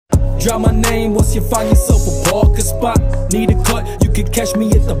Drop my name once you find yourself a parking spot. Need a cut, you can catch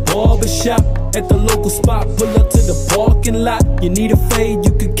me at the barber shop. At the local spot, pull up to the parking lot. You need a fade,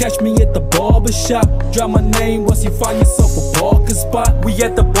 you can catch me at the barber shop. Drop my name once you find yourself a parking spot. We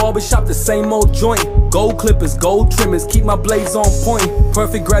at the barber shop, the same old joint. Gold clippers, gold trimmers, keep my blades on point.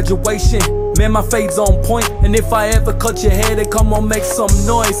 Perfect graduation, man, my fade's on point. And if I ever cut your hair, then come on, make some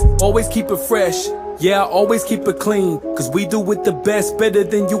noise. Always keep it fresh, yeah, I always keep it clean, cause we do it the best, better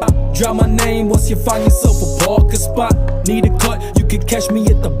than you. Drop my name once you find yourself a parking spot. Need a cut, you can catch me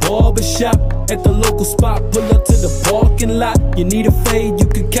at the barber shop. At the local spot, pull up to the parking lot. You need a fade, you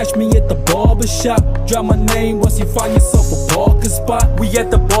can catch me at the barber shop. Drop my name once you find yourself a parking spot. We at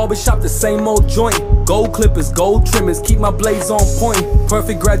the barber shop, the same old joint. Gold clippers, gold trimmers, keep my blades on point.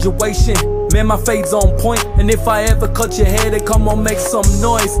 Perfect graduation, man, my fade's on point. And if I ever cut your hair, then come on, make some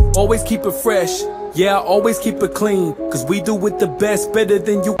noise. Always keep it fresh, yeah, I always keep it clean, cause we do it the best, better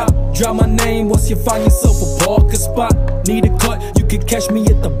than you. Drop my name once you find yourself a parking spot. Need a cut, you can catch me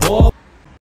at the barber